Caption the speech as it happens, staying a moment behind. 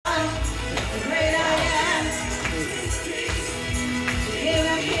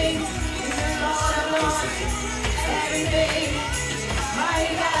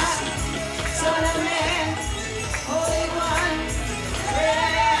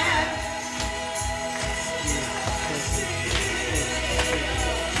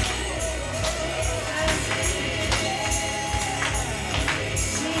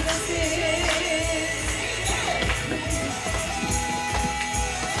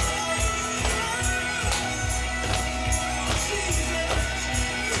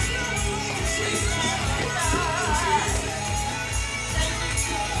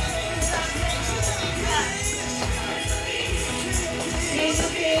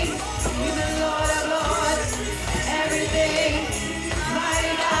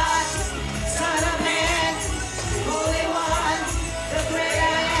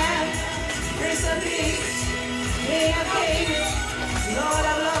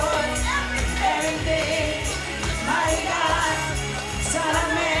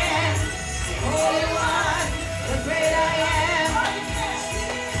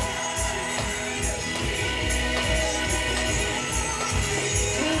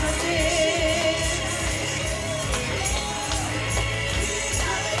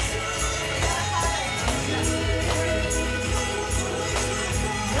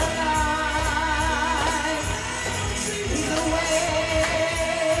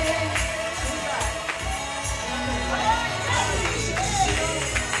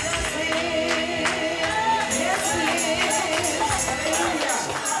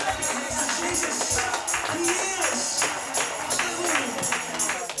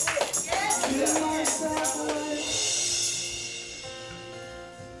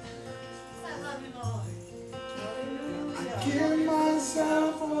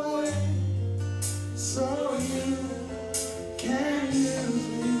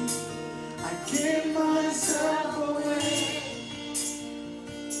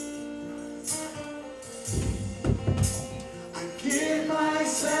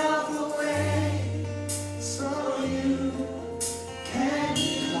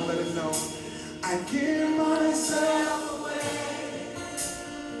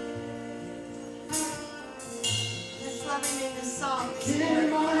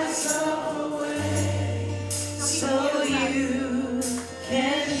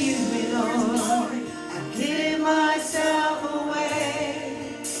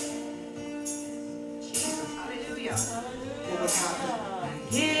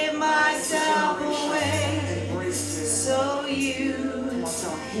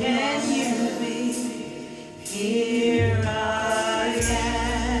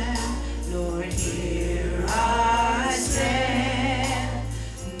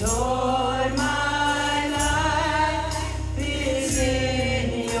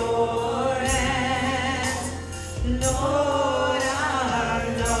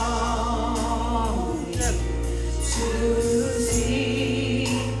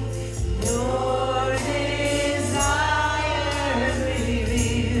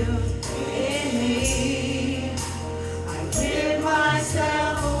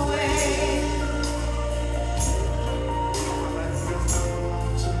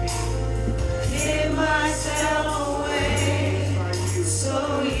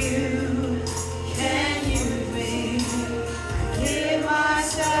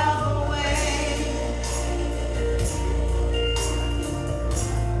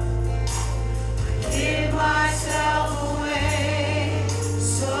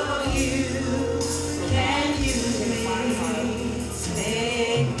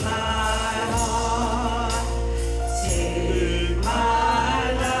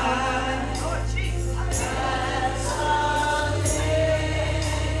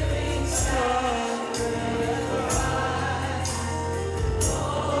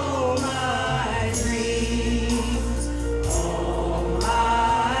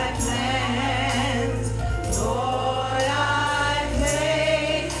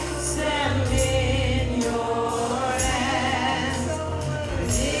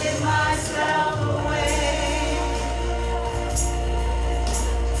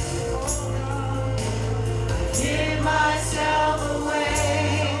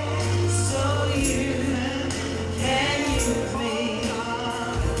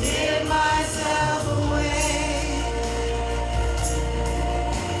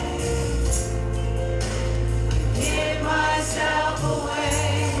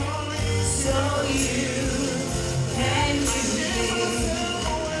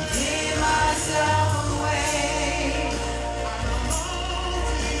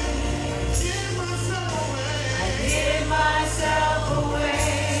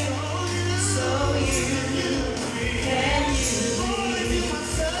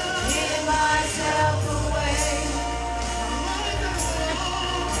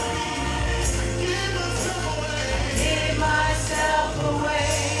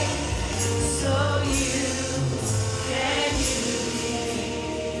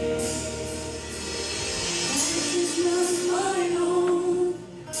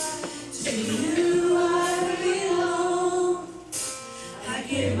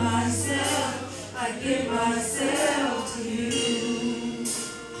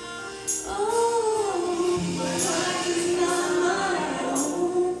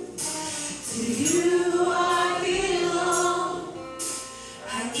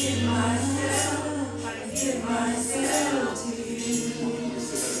I give myself, I give myself to you. You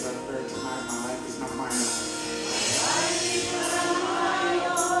say that about a third time, my life is not my own. Life is not my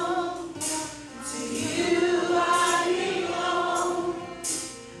own. To you I belong.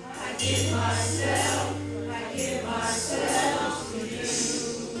 I give myself to you.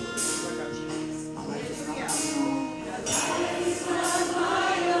 My life is not my own. Life is not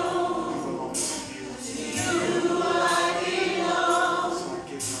my own. It belongs to you. To you I belong.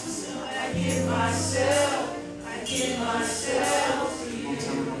 So I give myself to you. Don't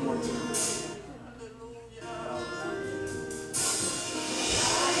tell me one more time.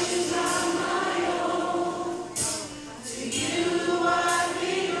 Life is not my own. To you I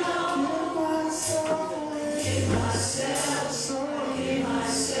belong. Give myself.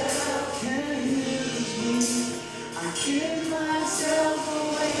 Can't use me. I give myself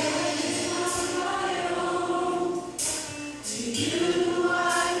away. Life is not my own. To you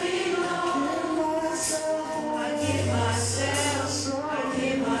I belong. I give myself.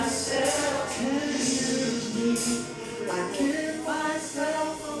 Can't use me. I give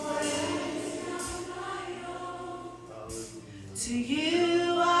myself away. To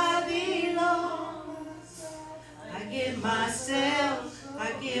you I belong. I give myself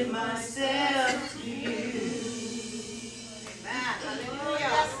to you.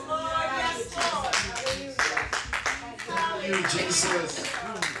 Yes, Lord. Yes, Lord. Thank you, Jesus.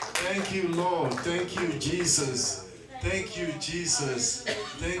 Thank you, Lord. Thank you, Jesus. Thank you, Jesus.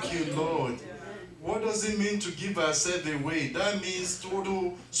 Thank you, Lord. What does it mean to give ourselves away? That means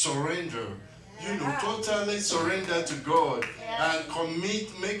total surrender. You know, totally surrender to God and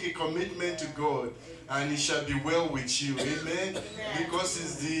make a commitment to God, and it shall be well with you. Amen. Because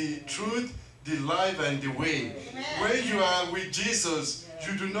it's the truth, the life, and the way. When you are with Jesus,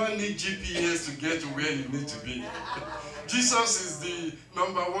 you do not need GPS to get to where you need to be. Jesus is the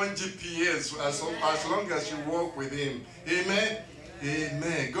number one GPS as long as you walk with him. Amen.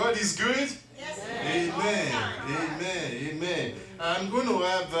 Amen. God is good. Amen. Amen. Amen. I'm going to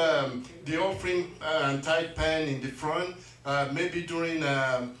have the offering and tithe pan in the front. Maybe during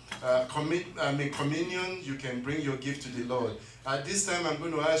communion, you can bring your gift to the Lord. At this time, I'm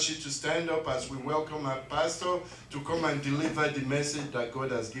going to ask you to stand up as we welcome our pastor to come and deliver the message that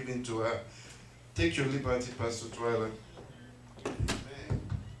God has given to her. Take your liberty, Pastor Twyla.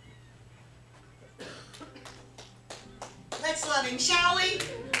 Let's love him, shall we?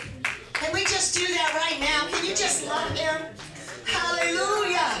 Can we just do that right now? Can you just love him?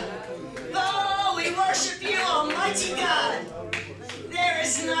 Hallelujah. Oh, we worship you, Almighty God. There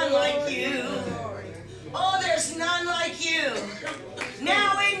is none like you. Oh, there's none like you.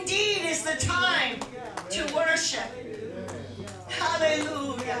 Now indeed is the time to worship.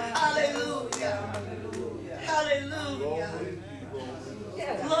 Hallelujah. Hallelujah. Hallelujah.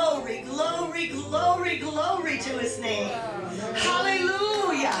 Glory, glory, glory, glory to his name.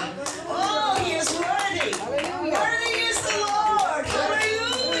 Hallelujah. Oh, he is worthy. Worthy is the Lord.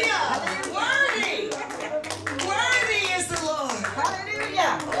 Hallelujah. Worthy. Worthy is the Lord.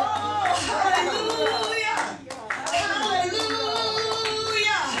 Hallelujah. Oh, hallelujah. Hallelujah.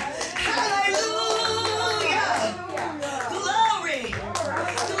 Hallelujah. Glory.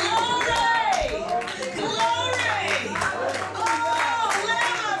 Glory. Glory. Oh,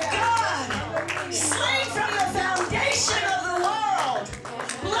 Lamb of God, slain from the foundation of the world,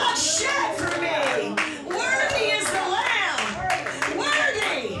 blood shed for me. Worthy is the Lamb.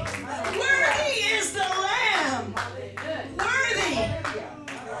 Worthy. Worthy is the Lamb. Worthy.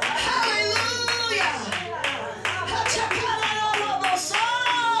 Hallelujah.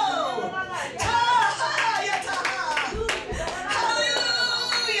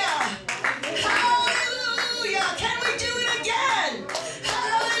 Hallelujah. Hallelujah. Can we do it again?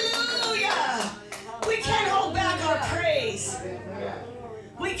 Hallelujah. We can't hold back our praise.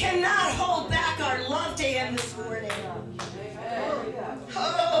 We cannot hold back our love to him this morning.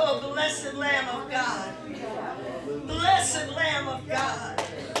 Oh, blessed Lamb of God. Blessed Lamb of God.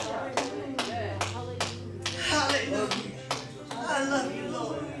 Hallelujah. I love you,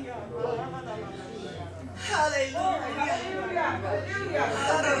 Lord.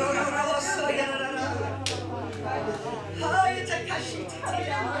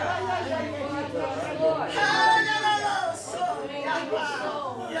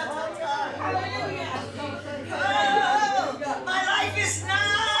 My life is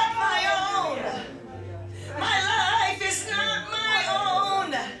not my own. My life is not my own.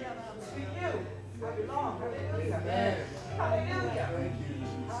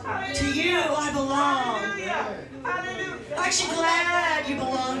 To you I belong. Aren't you glad you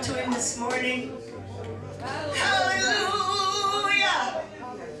belong to him this morning? Hallelujah.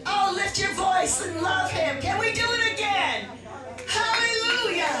 house and love him. Can we do it again?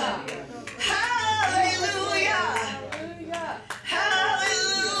 Hallelujah. Hallelujah.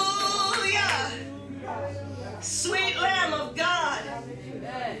 Hallelujah. Sweet Lamb of God.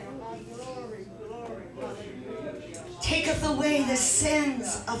 Taketh away the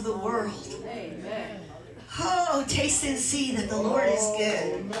sins of the world. Oh, taste and see that the Lord is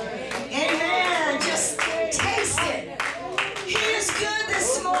good. Amen. Just taste it. He is good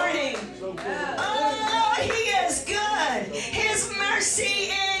this morning. Oh, he is good. His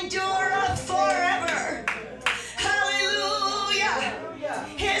mercy endureth forever. Hallelujah.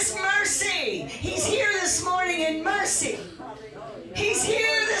 His mercy. He's here this morning in mercy. He's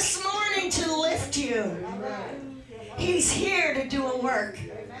here this morning to lift you. He's here to do a work.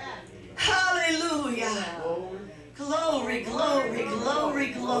 Hallelujah. Glory, glory,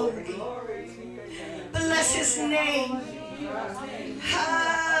 glory, glory. Bless his name.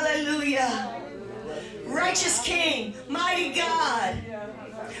 Hallelujah. Righteous King, mighty God,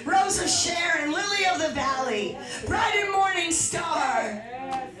 Rose of Sharon, Lily of the Valley, bright and morning star.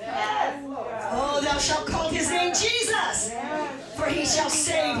 Oh, thou shalt call his name Jesus, for he shall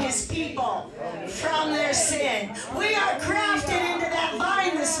save his people from their sin. We are grafted into that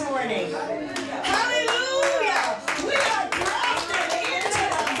vine this morning. Hallelujah! We are grafted into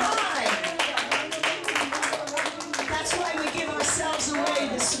the vine. That's why we give ourselves away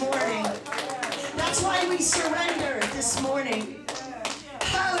this morning. That's why we surrender this morning.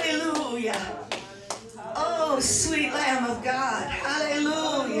 Hallelujah. Oh, sweet Lamb of God.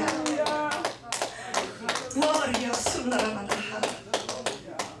 Hallelujah.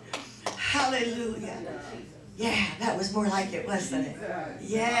 Hallelujah. Yeah, that was more like it, wasn't it?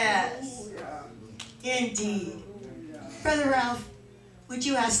 Yes. Indeed. Brother Ralph, would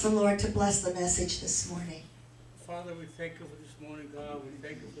you ask the Lord to bless the message this morning? Father, we thank you for this morning, God. We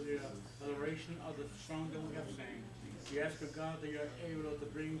thank you for the adoration of the song that we have sang. We ask, God, that you are able to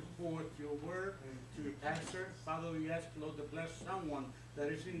bring forth your word to your pastor. Father, we ask, Lord, to bless someone that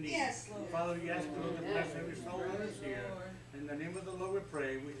is in need. Yes, Lord. Father, we ask, Lord, to bless every soul that is here. In the name of the Lord we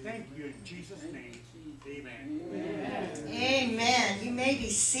pray. We thank you in Jesus' name. Amen. Amen. Amen. You may be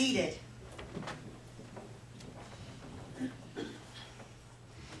seated.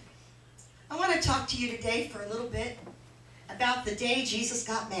 I want to talk to you today for a little bit about the day Jesus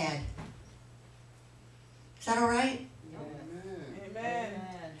got mad. Is that all right? Amen.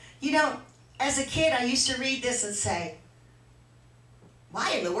 You know, as a kid, I used to read this and say,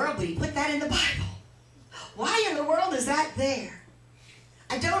 why in the world would he put that in the Bible? Why in the world is that there?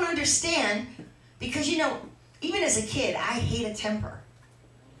 I don't understand because, you know, even as a kid, I hate a temper.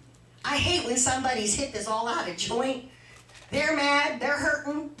 I hate when somebody's hip is all out of joint. They're mad, they're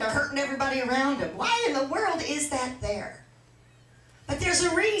hurting everybody around them. Why in the world is that there? But there's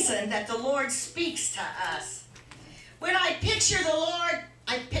a reason that the Lord speaks to us. When I picture the Lord,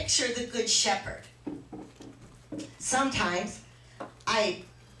 I picture the Good Shepherd. Sometimes I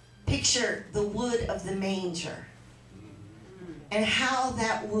picture the wood of the manger and how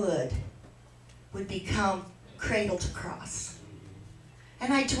that wood would become cradle to cross.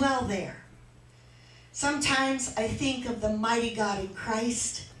 And I dwell there. Sometimes I think of the mighty God in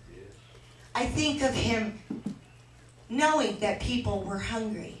Christ. I think of him knowing that people were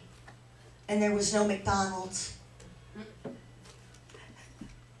hungry and there was no McDonald's.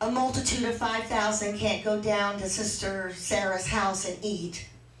 A multitude of 5,000 can't go down to Sister Sarah's house and eat.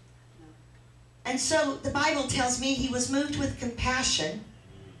 And so the Bible tells me he was moved with compassion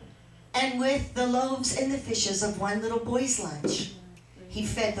and with the loaves and the fishes of one little boy's lunch, he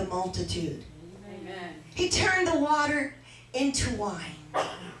fed the multitude. Amen. He turned the water into wine.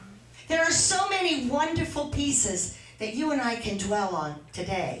 There are so many wonderful pieces that you and I can dwell on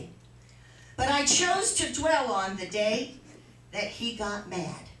today. But I chose to dwell on the day that he got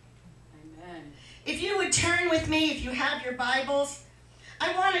mad. Amen. If you would turn with me, if you have your Bibles,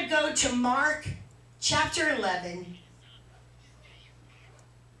 I want to go to Mark chapter 11,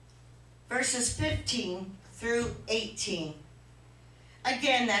 verses 15 through 18.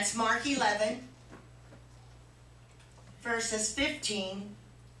 Again, that's Mark 11, verses 15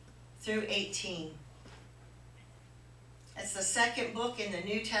 through 18. It's the second book in the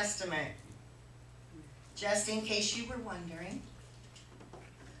New Testament, just in case you were wondering.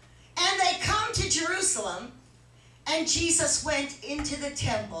 And they come to Jerusalem, and Jesus went into the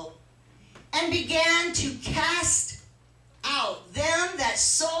temple and began to cast out them that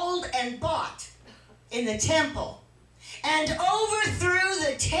sold and bought in the temple, and overthrew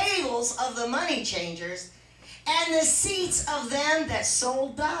the tables of the money changers and the seats of them that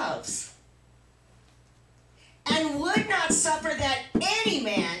sold doves, and would not suffer that any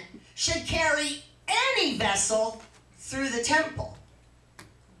man should carry vessel through the temple.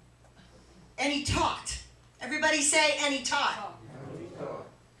 And he taught. Everybody say, and he taught.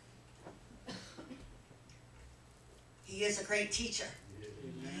 He is a great teacher.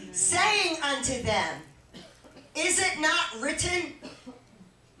 Saying unto them, is it not written,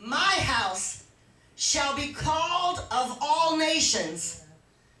 my house shall be called of all nations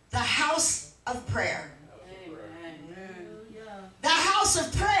the house of prayer. The house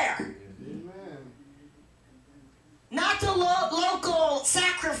of prayer. Not the local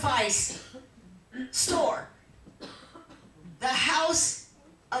sacrifice store. The house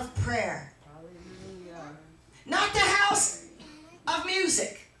of prayer. Not the house of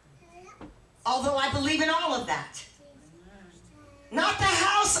music. Although I believe in all of that. Not the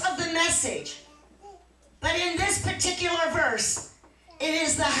house of the message. But in this particular verse, it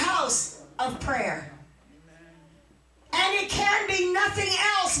is the house of prayer. And it can be nothing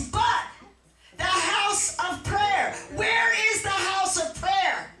else but the house of prayer. Where is the house of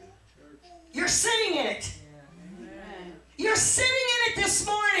prayer? You're sitting in it. You're sitting in it this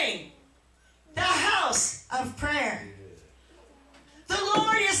morning. The house of prayer. The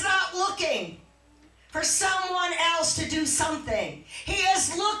Lord is not looking for someone else to do something. He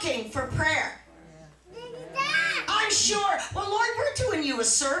is looking for prayer. I'm sure, well, Lord, we're doing you a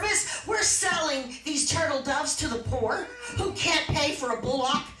service. We're selling these turtle doves to the poor who can't pay for a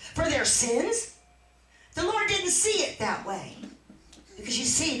bullock for their sins. The Lord didn't see it that way. Because you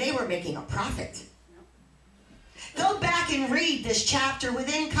see, they were making a profit. Go back and read this chapter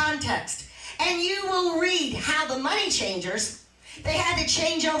within context, and you will read how the money changers, they had to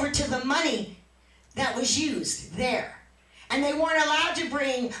change over to the money that was used there. And they weren't allowed to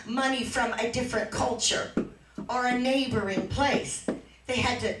bring money from a different culture or a neighboring place. They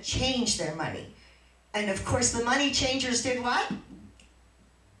had to change their money. And of course, the money changers did what?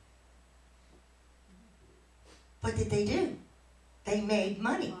 What did they do? They made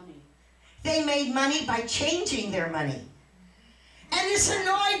money. They made money by changing their money. And this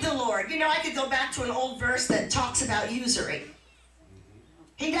annoyed the Lord. You know, I could go back to an old verse that talks about usury.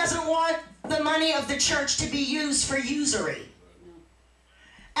 He doesn't want the money of the church to be used for usury.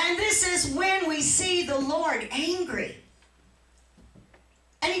 And this is when we see the Lord angry.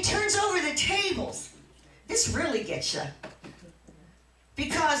 And he turns over the tables. This really gets you.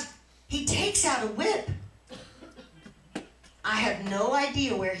 Because he takes out a whip. I have no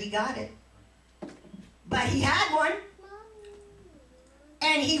idea where he got it. But he had one.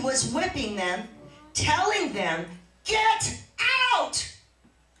 And he was whipping them, telling them, get out!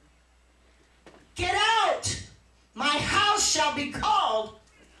 Get out! My house shall be called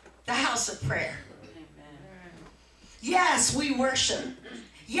the house of prayer. Amen. Yes, we worship.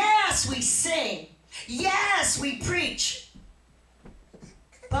 Yes, we sing. Yes, we preach.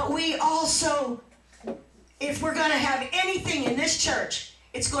 But we also, if we're going to have anything in this church,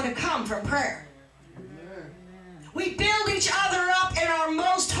 it's going to come from prayer. Amen. We build each other up in our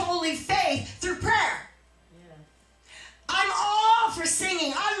most holy faith through prayer. I'm all for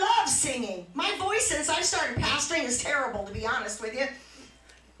singing. I love singing. My voice since I started pastoring is terrible, to be honest with you.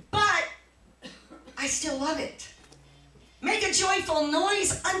 But I still love it. Make a joyful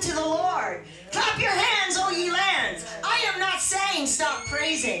noise unto the Lord. Clap your hands, O ye lands. I am not saying stop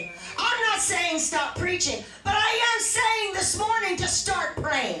praising. I'm not saying stop preaching. But I am saying this morning to start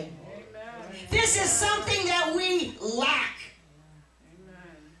praying. This is something that we lack.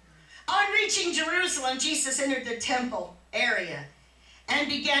 On reaching Jerusalem, Jesus entered the temple area and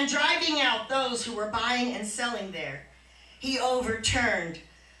began driving out those who were buying and selling there. He overturned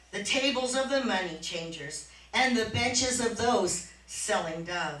the tables of the money changers and the benches of those selling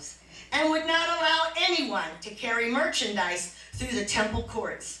doves, and would not allow anyone to carry merchandise through the temple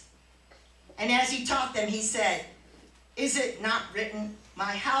courts. And as he taught them, he said, is it not written,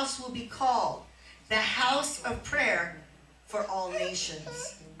 my house will be called the house of prayer for all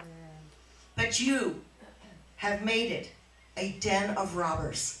nations? But you have made it a den of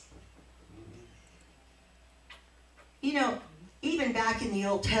robbers. You know, even back in the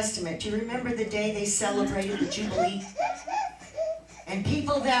Old Testament, do you remember the day they celebrated the Jubilee? And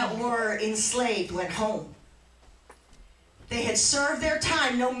people that were enslaved went home. They had served their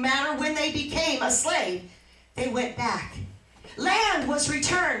time. No matter when they became a slave, they went back. Land was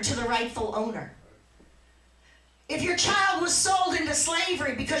returned to the rightful owner. If your child was sold into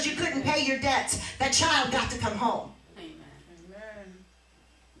slavery because you couldn't pay your debts, that child got to come home. Amen.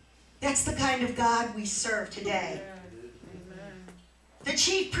 That's the kind of God we serve today. Amen. The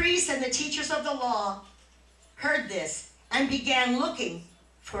chief priests and the teachers of the law heard this and began looking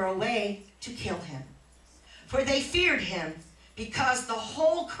for a way to kill him. For they feared him because the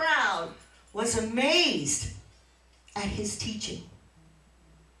whole crowd was amazed at his teaching.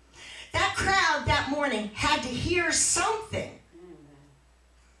 That crowd that morning had to hear something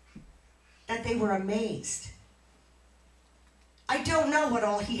that they were amazed. I don't know what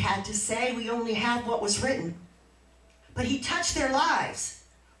all he had to say. We only have what was written. But he touched their lives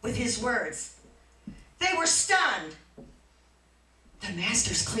with his words. They were stunned. The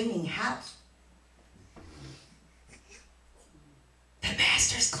master's cleaning house. The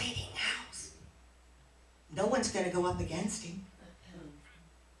master's cleaning house. No one's going to go up against him.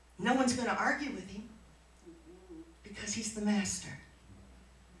 No one's going to argue with him because he's the master.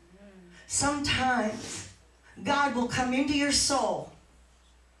 Sometimes God will come into your soul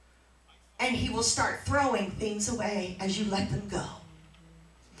and he will start throwing things away as you let them go.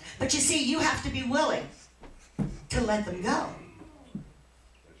 But you see, you have to be willing to let them go.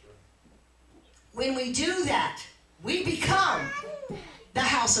 When we do that, we become the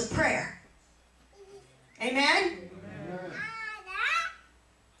house of prayer. Amen?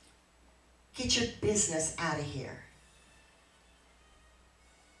 Get your business out of here.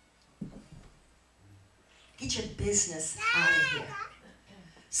 Get your business out of here.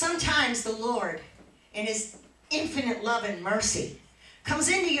 Sometimes the Lord, in his infinite love and mercy, comes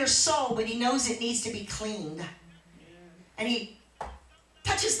into your soul when he knows it needs to be cleaned. And he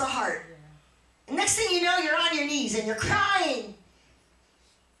touches the heart. And next thing you know, you're on your knees and you're crying.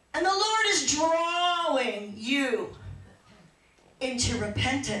 And the Lord is drawing you into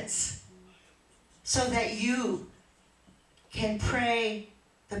repentance so that you can pray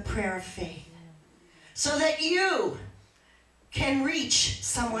the prayer of faith. So that you can reach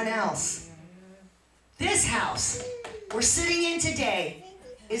someone else. This house we're sitting in today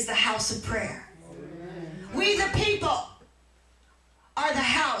is the house of prayer. We the people are the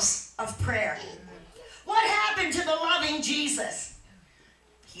house of prayer. What happened to the loving Jesus?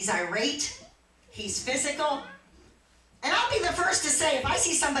 He's irate. He's physical. And I'll be the first to say, if I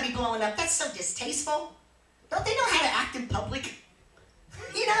see somebody blowing up, that's so distasteful. Don't they know how to act in public?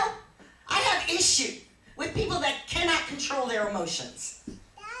 You know, I have issue with people that cannot control their emotions.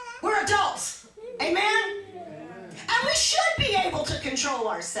 We're adults. Amen? And we should be able to control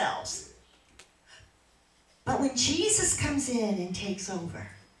ourselves. But when Jesus comes in and takes over,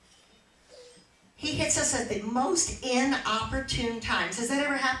 he hits us at the most inopportune times. Has that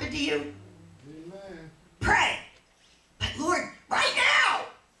ever happened to you? Amen. Pray. But Lord, right now,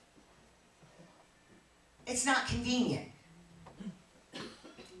 it's not convenient.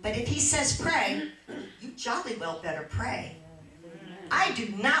 But if he says pray, you jolly well better pray. I do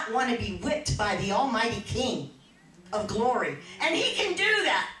not want to be whipped by the Almighty King of glory. And he can do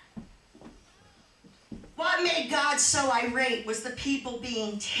that. What made God so irate was the people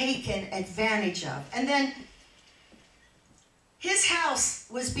being taken advantage of. And then his house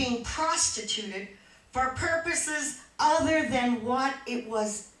was being prostituted for purposes other than what it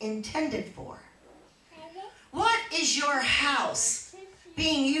was intended for. What is your house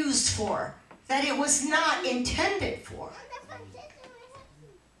being used for that it was not intended for?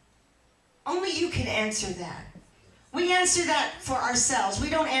 Only you can answer that. We answer that for ourselves. We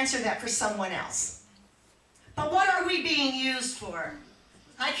don't answer that for someone else. But what are we being used for?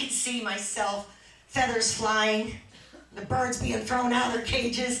 I can see myself, feathers flying, the birds being thrown out of their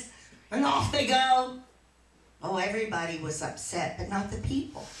cages, and off they go. Oh, everybody was upset, but not the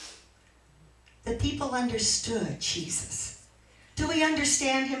people. The people understood Jesus. Do we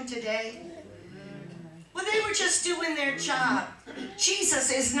understand him today? Well, they were just doing their job.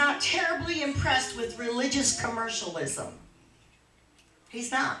 Jesus is not terribly impressed with religious commercialism.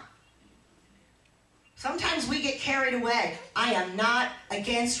 He's not. Sometimes we get carried away. I am not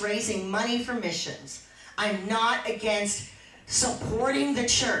against raising money for missions. I'm not against supporting the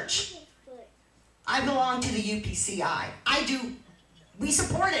church. I belong to the UPCI. We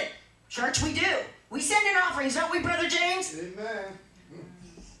support it. Church, we do. We send in offerings, don't we, Brother James? Amen.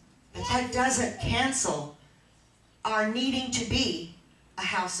 But that doesn't cancel our needing to be a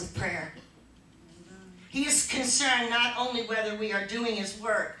house of prayer. He is concerned not only whether we are doing his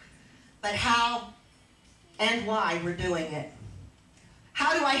work, but how and why we're doing it.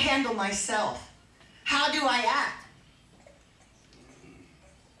 How do I handle myself? How do I act?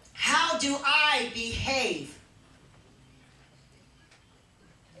 How do I behave?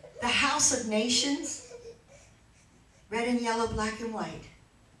 The house of nations, red and yellow, black and white,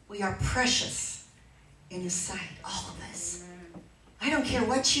 we are precious in his sight, all of us. I don't care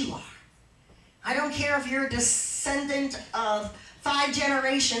what you are. I don't care if you're a descendant of 5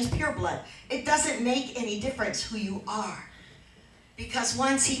 generations, pure blood. It doesn't make any difference who you are. Because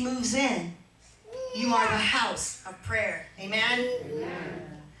once he moves in, you are the house of prayer. Amen?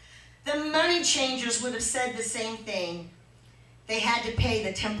 Amen. The money money changers would have said the same thing. They had to pay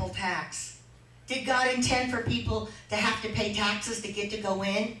the temple tax. Did God intend for people to have to pay taxes to get to go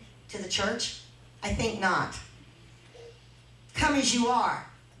in to the church? I think not. Come as you are.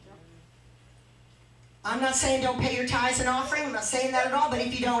 I'm not saying don't pay your tithes and offering. I'm not saying that at all. But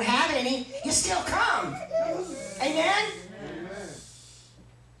if you don't have any, you still come. Amen?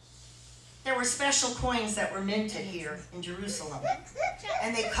 There were special coins that were minted here in Jerusalem,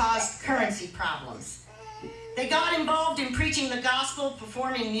 and they caused currency problems. They got involved in preaching the gospel,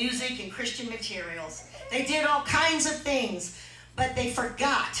 performing music and Christian materials. They did all kinds of things, but they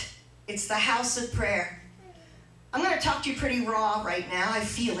forgot it's the house of prayer. I'm going to talk to you pretty raw right now. I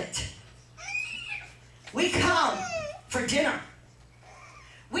feel it. We come for dinner.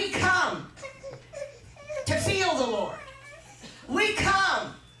 We come to feel the Lord. We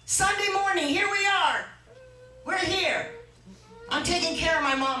come Sunday morning. Here we are. We're here. I'm taking care of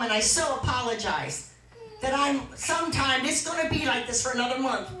my mom, and I so apologize that sometime it's going to be like this for another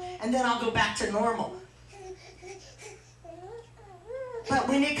month, and then I'll go back to normal. But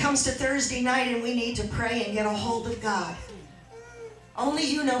when it comes to Thursday night and we need to pray and get a hold of God, only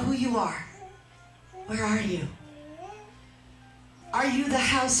you know who you are. Where are you? Are you the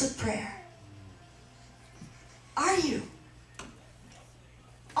house of prayer? Are you?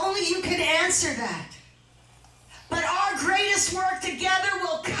 Only you can answer that. But our greatest work together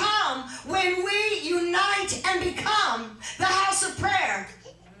will come when we unite and become the house of prayer.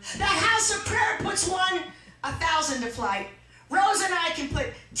 The house of prayer puts 1,000 to flight. Rose and I can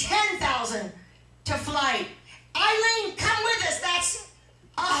put 10,000 to flight. Eileen, come with us. That's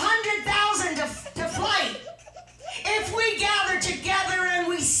 100,000 to flight. If we gather together and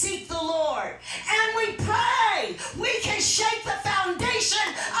we seek the Lord and we pray, we can shake the foundation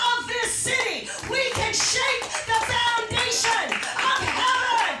of this city. We can shake the foundation of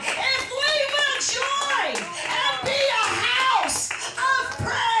heaven if we will join and be a house of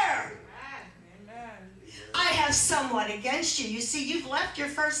prayer. I have somewhat against you. You see, you've left your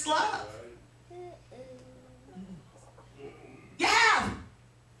first love. You have.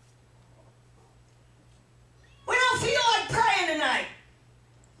 We don't feel like praying tonight.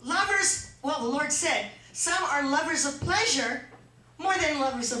 Lovers, well, the Lord said, some are lovers of pleasure more than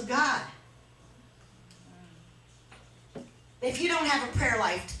lovers of God. If you don't have a prayer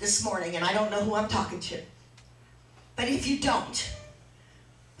life this morning, and I don't know who I'm talking to, but if you don't,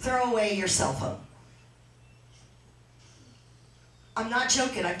 throw away your cell phone. I'm not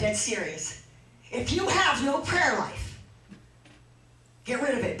joking, I'm dead serious. If you have no prayer life, get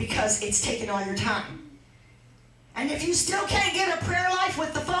rid of it because it's taking all your time. And if you still can't get a prayer life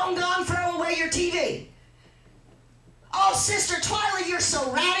with the phone gone, throw away your TV. Oh, Sister Twyla, you're so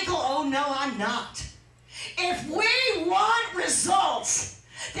radical. Oh, no, I'm not. If we want results,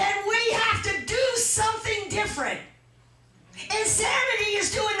 then we have to do something different. Insanity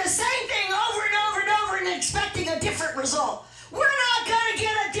is doing the same thing over and over and over and expecting a different result. We're not going to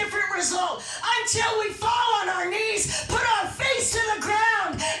get a different result until we fall on our knees, put our face to the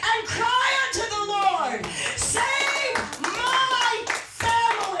ground, and cry unto the Lord. Save my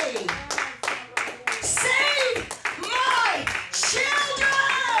family. Save my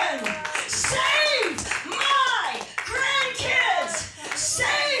children. Save my grandkids.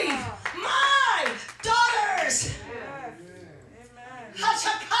 Save my daughters.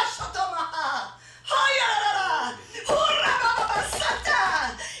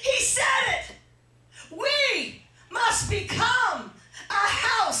 He said it. We must become a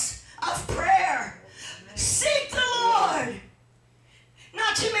house of prayer. Seek the Lord.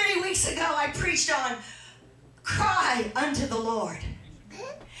 Not too many weeks ago, I preached on cry unto the Lord.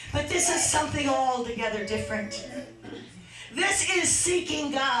 But this is something altogether different. This is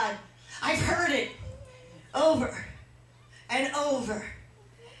seeking God. I've heard it over and over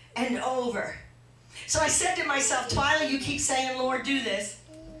and over. So I said to myself, Twyla, you keep saying, Lord, do this.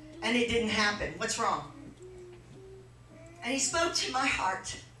 And it didn't happen. What's wrong? And he spoke to my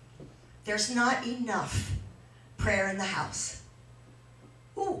heart. There's not enough prayer in the house.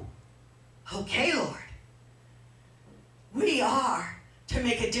 Ooh, okay, Lord. We are to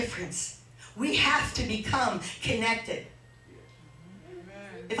make a difference. We have to become connected.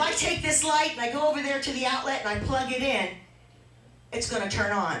 If I take this light and I go over there to the outlet and I plug it in, it's going to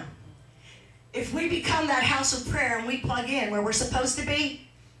turn on. If we become that house of prayer and we plug in where we're supposed to be,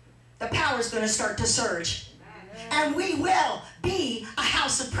 the power is going to start to surge. And we will be a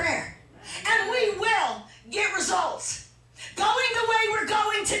house of prayer. And we will get results. Going the way we're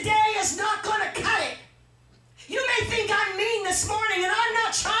going today is not going to cut it. You may think I'm mean this morning, and I'm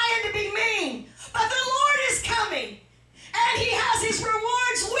not trying to be mean. But the Lord is coming. And he has his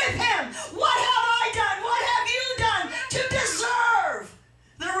rewards with him. What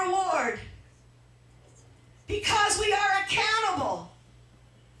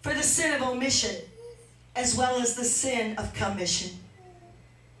well as the sin of commission.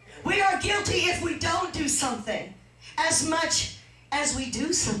 We are guilty if we don't do something as much as we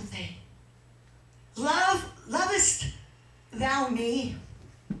do something. Lovest thou me?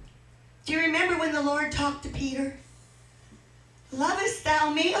 Do you remember when the Lord talked to Peter? Lovest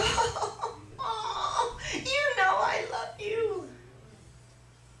thou me? Oh, you know I love you.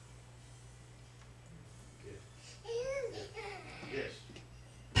 Yes.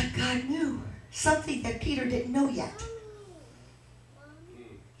 But God knew something that Peter didn't know yet.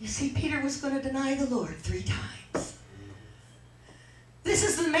 You see, Peter was going to deny the Lord 3 times. This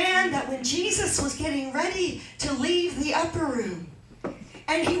is the man that when Jesus was getting ready to leave the upper room,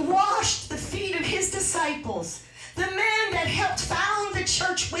 and he washed the feet of his disciples, the man that helped found the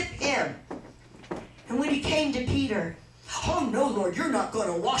church with him. And when he came to Peter, oh no, Lord, you're not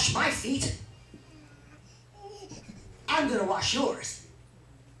going to wash my feet. I'm going to wash yours.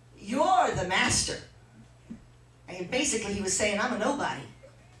 You're the master. And basically he was saying, I'm a nobody.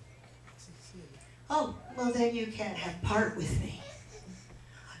 Oh, well then you can't have part with me.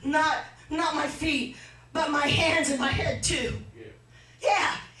 Not my feet, but my hands and my head too.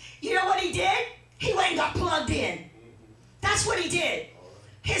 Yeah. You know what he did? He went and got plugged in. That's what he did.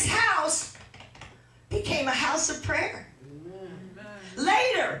 His house became a house of prayer.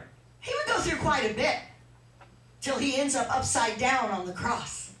 Later, he would go through quite a bit till he ends up upside down on the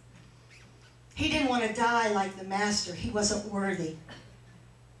cross. He didn't want to die like the master. He wasn't worthy.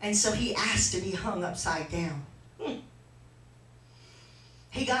 And so he asked to be hung upside down.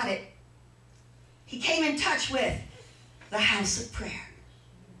 He got it. He came in touch with the house of prayer.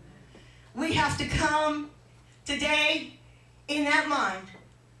 We have to come today in that mind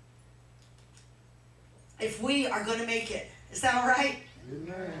if we are going to make it. Is that all right?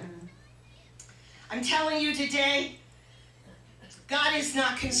 Amen. I'm telling you today, God is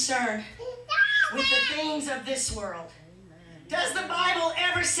not concerned with the things of this world. Does the Bible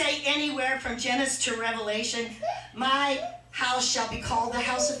ever say anywhere from Genesis to Revelation, my house shall be called the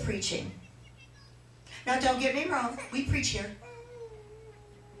house of preaching? Now don't get me wrong, we preach here.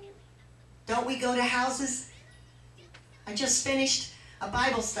 Don't we go to houses? I just finished a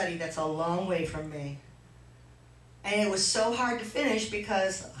Bible study that's a long way from me. And it was so hard to finish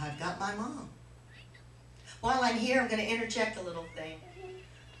because I've got my mom. While I'm here, I'm going to interject a little thing.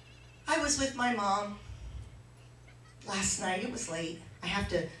 I was with my mom last night. It was late. I have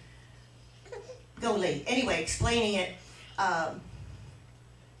to go late. Anyway, explaining it,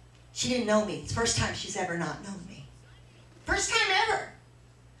 she didn't know me. It's the first time she's ever not known me. First time ever.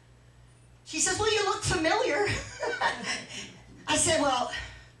 She says, well, you look familiar. I said, well,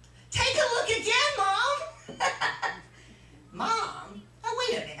 take a look again, Mom. Mom? Oh,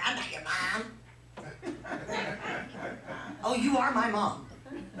 wait a minute. I'm not your mom. Oh, you are my mom.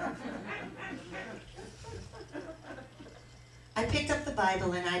 I picked up the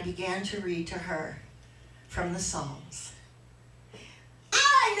Bible and I began to read to her from the Psalms.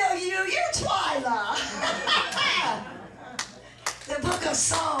 I know you. You're Twyla. The book of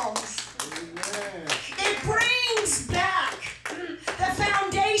Psalms. Amen. It brings back the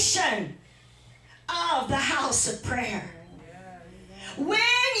foundation of the house of prayer. When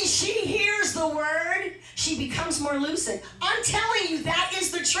she hears the word, she becomes more lucid. I'm telling you, that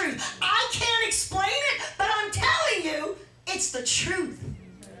is the truth. I can't explain it, but I'm telling you, it's the truth.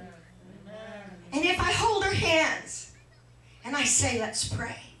 And if I hold her hands and I say, let's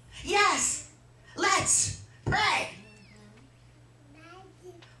pray. Yes, let's pray.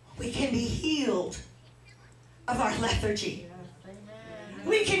 We can be healed of our lethargy.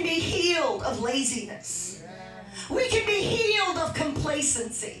 We can be healed of laziness. We can be healed of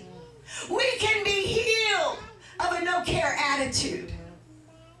complacency. We can be healed of a no-care attitude.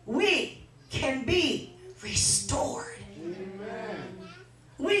 We can be restored.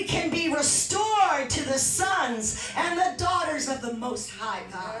 We can be restored to the sons and the daughters of the Most High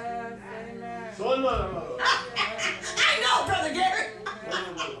God. I know, Brother Garrett.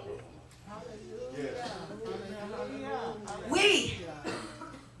 We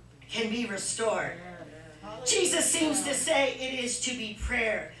can be restored. Jesus seems to say it is to be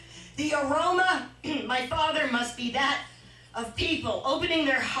prayer. The aroma, my Father, must be that of people opening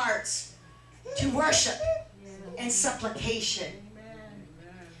their hearts to worship and supplication,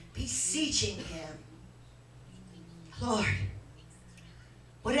 beseeching Him. Lord,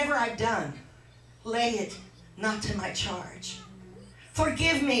 whatever I've done, lay it not to my charge.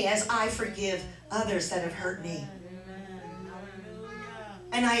 Forgive me as I forgive others that have hurt me.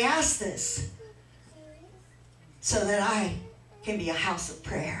 And I ask this so that I can be a house of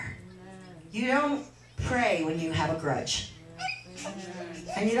prayer. You don't pray when you have a grudge.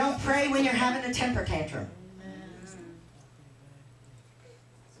 And you don't pray when you're having a temper tantrum.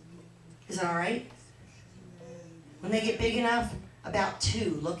 Is it all right? When they get big enough, about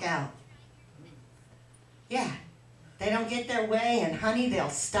 2, look out. Yeah, they don't get their way, and honey, they'll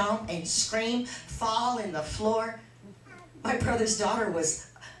stomp and scream, fall in the floor. My brother's daughter was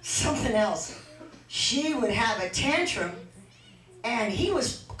something else. She would have a tantrum, and he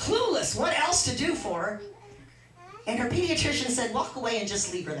was clueless what else to do for her. And her pediatrician said, walk away and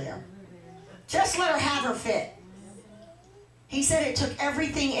just leave her there. Just let her have her fit. He said it took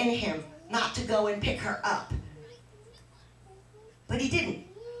everything in him not to go and pick her up. But he didn't.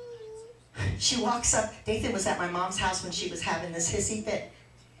 She walks up. Dathan was at my mom's house when she was having this hissy fit.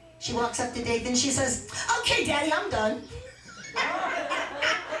 She walks up to Dathan. She says, okay, Daddy, I'm done.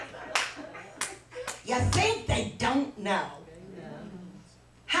 You think they don't know?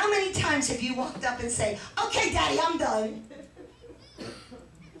 How many times have you walked up and say, okay, Daddy, I'm done?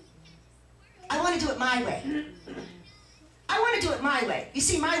 I want to do it my way. I want to do it my way. You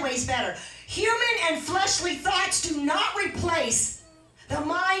see, my way's better. Human and fleshly thoughts do not replace the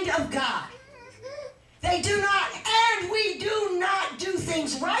mind of God. They do not, and we do not do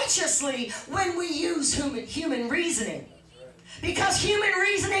things righteously when we use human reasoning. Because human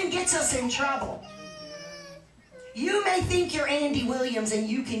reasoning gets us in trouble. You may think you're Andy Williams and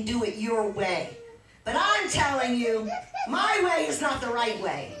you can do it your way. But I'm telling you, my way is not the right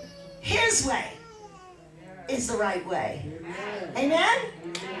way. His way is the right way. Amen?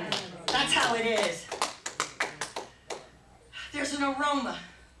 That's how it is. There's an aroma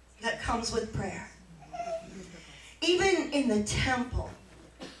that comes with prayer. Even in the temple,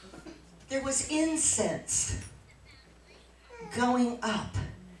 there was incense going up.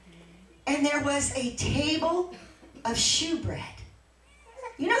 And there was a table of shewbread.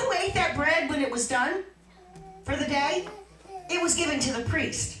 You know who ate that bread when it was done for the day? It was given to the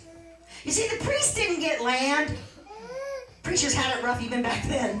priest. You see, the priest didn't get land. Preachers had it rough even back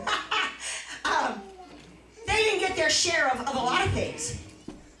then. They didn't get their share of a lot of things.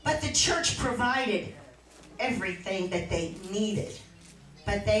 But the church provided everything that they needed.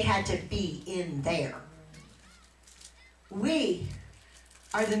 But they had to be in there. We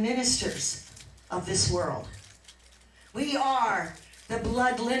are the ministers of this world. We are the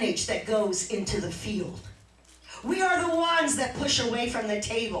blood lineage that goes into the field. We are the ones that push away from the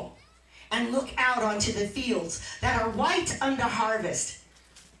table and look out onto the fields that are white unto harvest.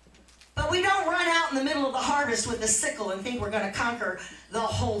 But we don't run out in the middle of the harvest with a sickle and think we're going to conquer the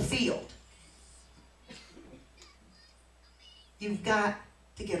whole field. You've got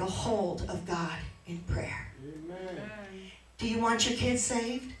to get a hold of God in prayer. Amen. Do you want your kids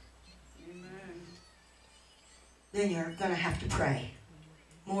saved? Amen. Then you're going to have to pray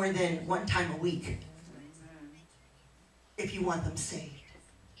more than one time a week Amen. if you want them saved.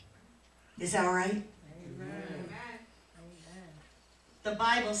 Is that all right? Amen. The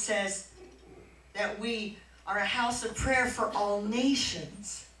Bible says that we are a house of prayer for all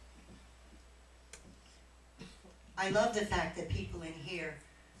nations. I love the fact that people in here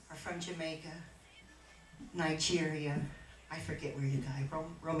are from Jamaica, Nigeria, I forget where you guys,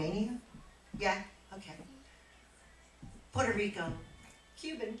 Romania? Yeah? Okay. Puerto Rico,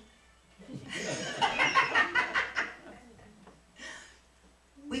 Cuban.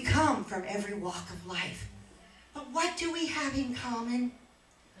 We come from every walk of life. But what do we have in common?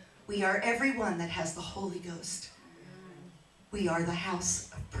 We are everyone that has the Holy Ghost. We are the house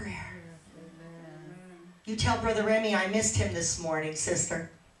of prayer. You tell Brother Remy I missed him this morning,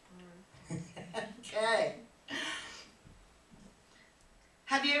 sister. Okay.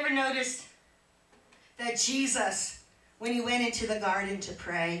 Have you ever noticed that Jesus, when he went into the garden to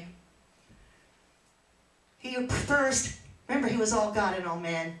pray, he first, remember he was all God and all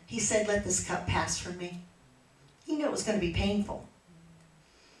man, he said, let this cup pass from me. He knew it was going to be painful.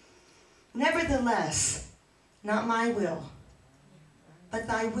 Nevertheless, not my will, but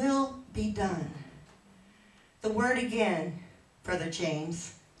thy will be done. The word again, Brother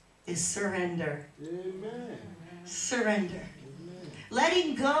James, is surrender. Amen. Surrender.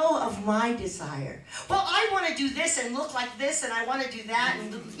 Letting go of my desire. Well, I want to do this and look like this, and I want to do that,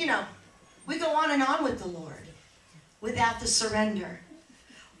 and we go on and on with the Lord without the surrender.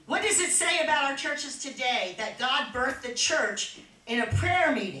 What does it say about our churches today? That God birthed the church in a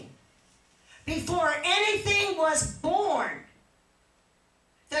prayer meeting. Before anything was born,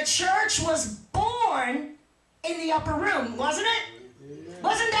 the church was born in the upper room, wasn't it? Amen.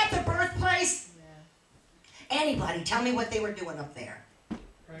 Wasn't that the birthplace? Anybody, tell me what they were doing up there.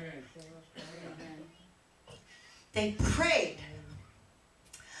 They prayed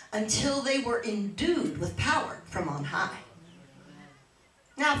until they were endued with power from on high.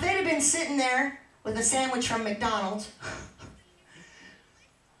 Now, if they'd have been sitting there with a sandwich from McDonald's,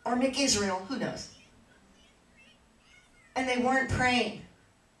 or McIsrael, who knows? And they weren't praying,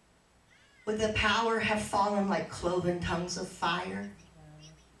 would the power have fallen like cloven tongues of fire?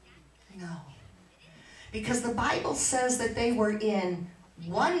 No. Because the Bible says that they were in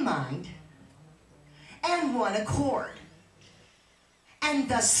one mind and one accord. And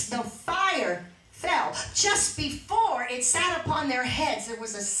the fire fell. Just before it sat upon their heads, there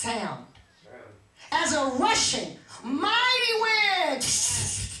was a sound. As a rushing, mighty wind.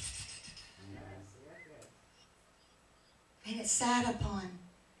 And it sat upon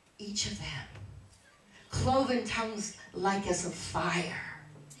each of them. Cloven tongues like as of fire.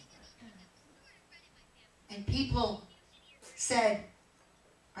 And people said,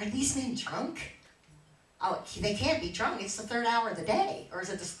 are these men drunk? Oh, they can't be drunk. It's the third hour of the day. Or is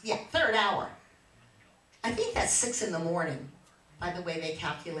it third hour. I think that's 6 in the morning, by the way they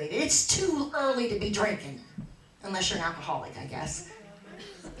calculate it. It's too early to be drinking, unless you're an alcoholic, I guess.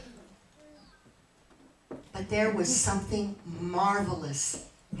 But there was something marvelous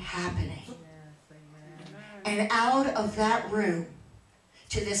happening. And out of that room,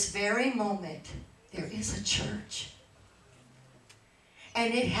 to this very moment, there is a church.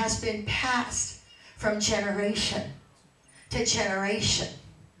 And it has been passed from generation to generation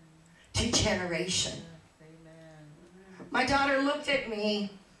to generation. My daughter looked at me.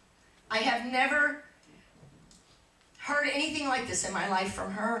 I have never heard anything like this in my life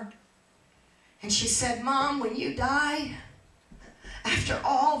from her. And she said, Mom, when you die, after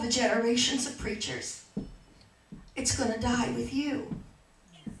all the generations of preachers, it's going to die with you.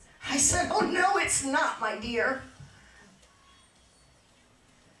 I said, oh, no, it's not, my dear.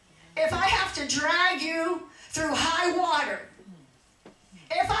 If I have to drag you through high water,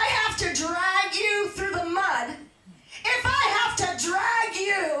 if I have to drag you through the mud, if I have to drag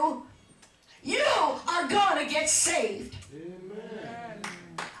you, you are going to get saved. Amen.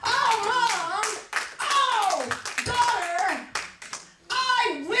 Oh, Mom. Oh, daughter.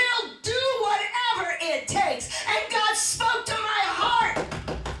 I will do whatever it takes. And God spoke to my heart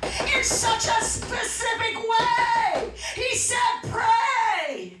in such a specific way. He said,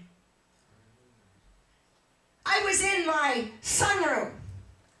 pray. I was in my sunroom.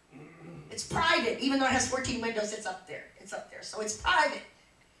 It's private. Even though it has 14 windows, it's up there. It's up there. So it's private.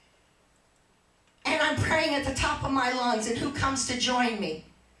 And I'm praying at the top of my lungs. And who comes to join me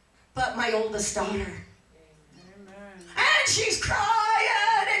but my oldest daughter? Amen. And she's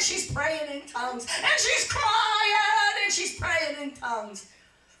crying. And she's praying in tongues. And she's crying. And she's praying in tongues.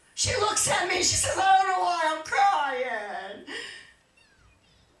 She looks at me. She says, I don't know why I'm crying.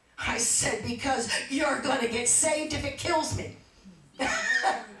 I said, because you're going to get saved if it kills me.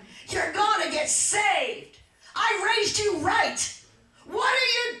 You're going to get saved. I raised you right. What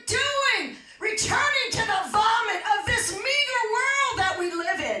are you doing? Returning to the vomit of this meager world that we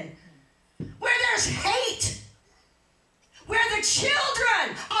live in, where there's hate, where the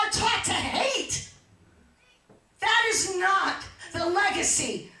children are taught to hate. That is not the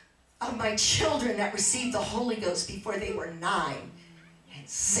legacy of my children that received the Holy Ghost before they were 9 and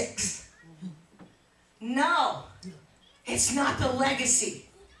 6. No, it's not the legacy.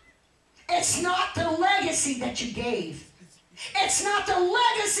 It's not the legacy that you gave. It's not the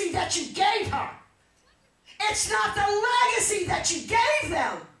legacy that you gave her. It's not the legacy that you gave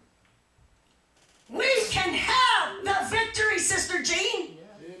them. We can have the victory, Sister Jean.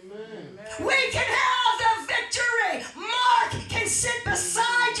 Amen. We can have the victory. Mark can sit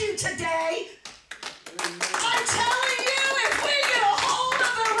beside you today. Amen. I'm telling you, if we get a hold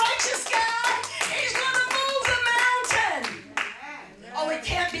of the righteous guy, he's going to move the mountain. Oh, it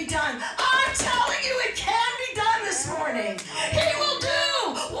can't be done. I'm telling you, it can be done this morning. He will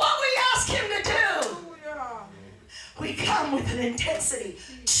do what we ask him to do. We come with an intensity.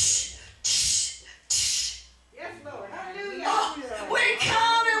 Yes, Lord. Hallelujah. Oh, we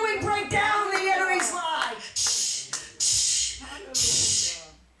come and we break down the enemy's lie.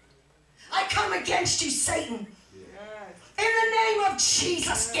 I come against you, Satan. In the name of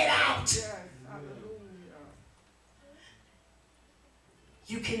Jesus, get out.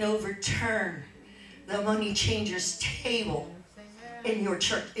 You can overturn the money changer's table in your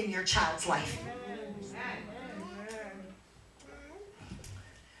church, in your child's life.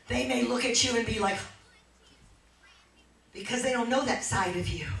 They may look at you and be like, because they don't know that side of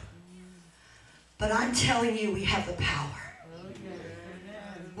you. But I'm telling you, we have the power.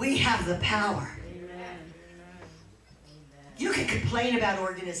 We have the power. You can complain about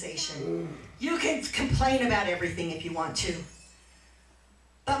organization. You can complain about everything if you want to.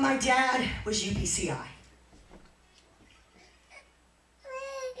 But my dad was UPCI.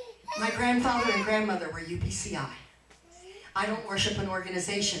 My grandfather and grandmother were UPCI. I don't worship an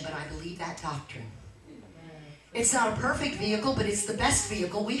organization, but I believe that doctrine. It's not a perfect vehicle, but it's the best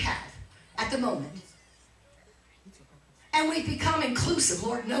vehicle we have at the moment. And we've become inclusive.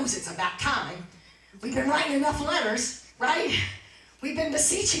 Lord knows it's about time. We've been writing enough letters, right? We've been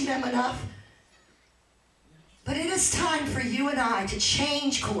beseeching them enough. But it is time for you and I to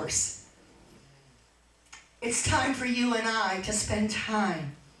change course. It's time for you and I to spend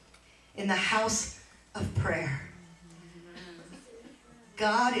time in the house of prayer.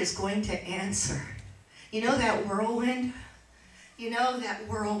 God is going to answer. You know that whirlwind? You know that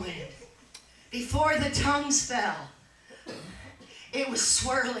whirlwind. Before the tongues fell, it was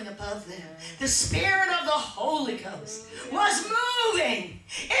swirling above them. The Spirit of the Holy Ghost was moving.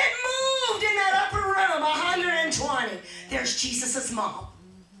 It moved in that upper room, 120. There's Jesus' mom.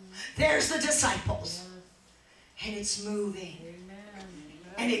 There's the disciples. And it's moving.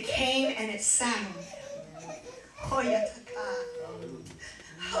 And it came and it sat on them.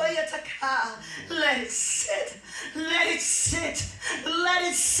 Let it sit. Let it sit. Let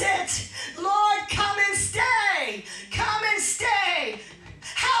it sit. Lord, come and stay. Come and stay.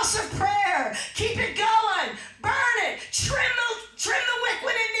 House of prayer. Keep it going. Burn it. Trim the wick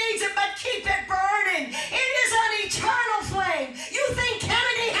when it needs it, but keep it burning. It is an eternal flame. You think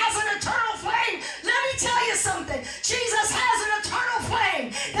Kennedy has an eternal flame? Let me tell you something. Jesus has an eternal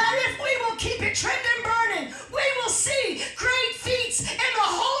flame that if we will keep it trimmed and burning, we will see great feats in the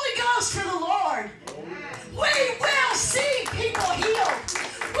Holy Ghost for the Lord. We will see people healed.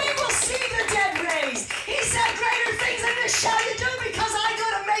 We will see the dead raised. He said, greater things than this shall you do because I go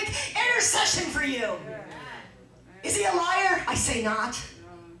to make intercession for you. Is he a liar? I say not.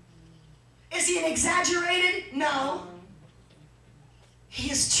 Is he an exaggerated? No. He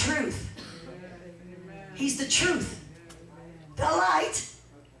is truth. He's the truth, the light,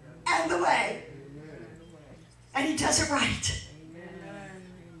 and the way. And he does it right.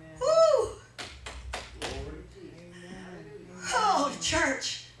 Woo! Oh,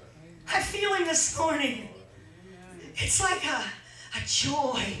 church, I feel him this morning. It's like a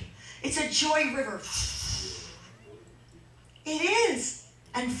joy. It's a joy river. It is,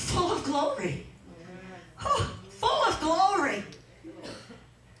 and full of glory. Oh, full of glory.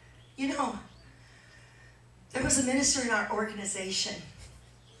 You know, there was a minister in our organization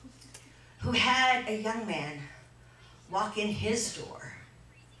who had a young man walk in his door.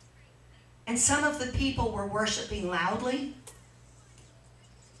 And some of the people were worshiping loudly,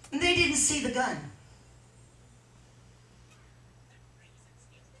 and they didn't see the gun.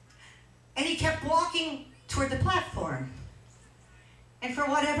 And he kept walking toward the platform. And for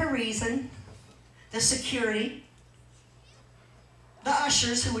whatever reason, the security, the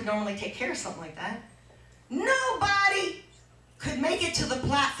ushers who would normally take care of something like that, nobody could make it to the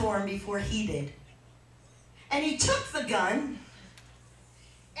platform before he did. And he took the gun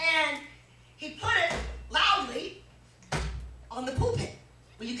and he put it loudly on the pulpit.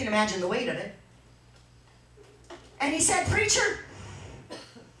 Well, you can imagine the weight of it. And he said, preacher,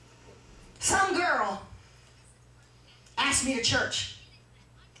 some girl asked me to church.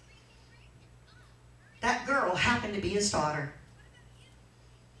 That girl happened to be his daughter.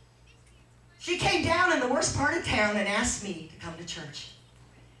 She came down in the worst part of town and asked me to come to church.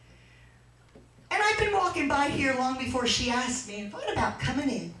 And I've been walking by here long before she asked me and thought about coming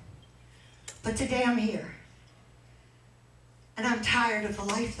in. But today I'm here. And I'm tired of the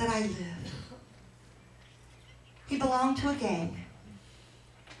life that I live. He belonged to a gang.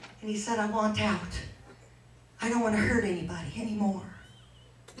 And he said, I want out. I don't want to hurt anybody anymore.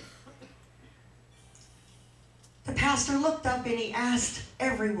 The pastor looked up and he asked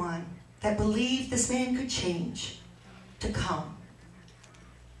everyone that believed this man could change to come.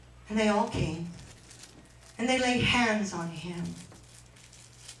 And they all came. And they laid hands on him.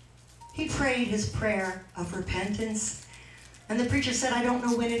 He prayed his prayer of repentance. And the preacher said, I don't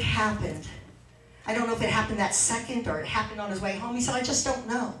know when it happened. I don't know if it happened that second or it happened on his way home. He said, I just don't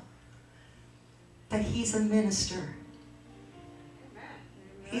know. But he's a minister.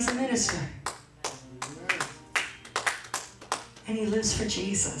 He's a minister. And he lives for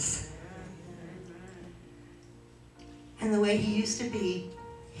Jesus. And the way he used to be,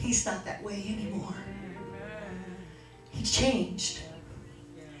 he's not that way anymore. He changed.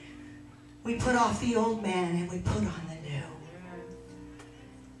 We put off the old man and we put on the new.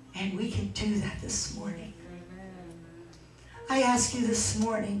 And we can do that this morning. I ask you this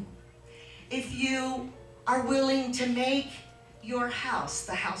morning, if you are willing to make your house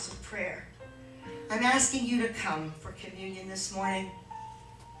the house of prayer, I'm asking you to come for communion this morning.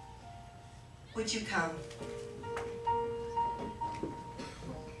 Would you come?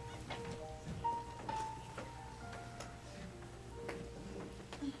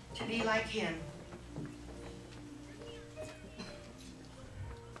 to be like him,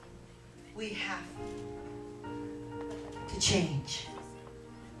 we have to change.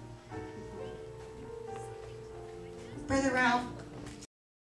 Brother Ralph,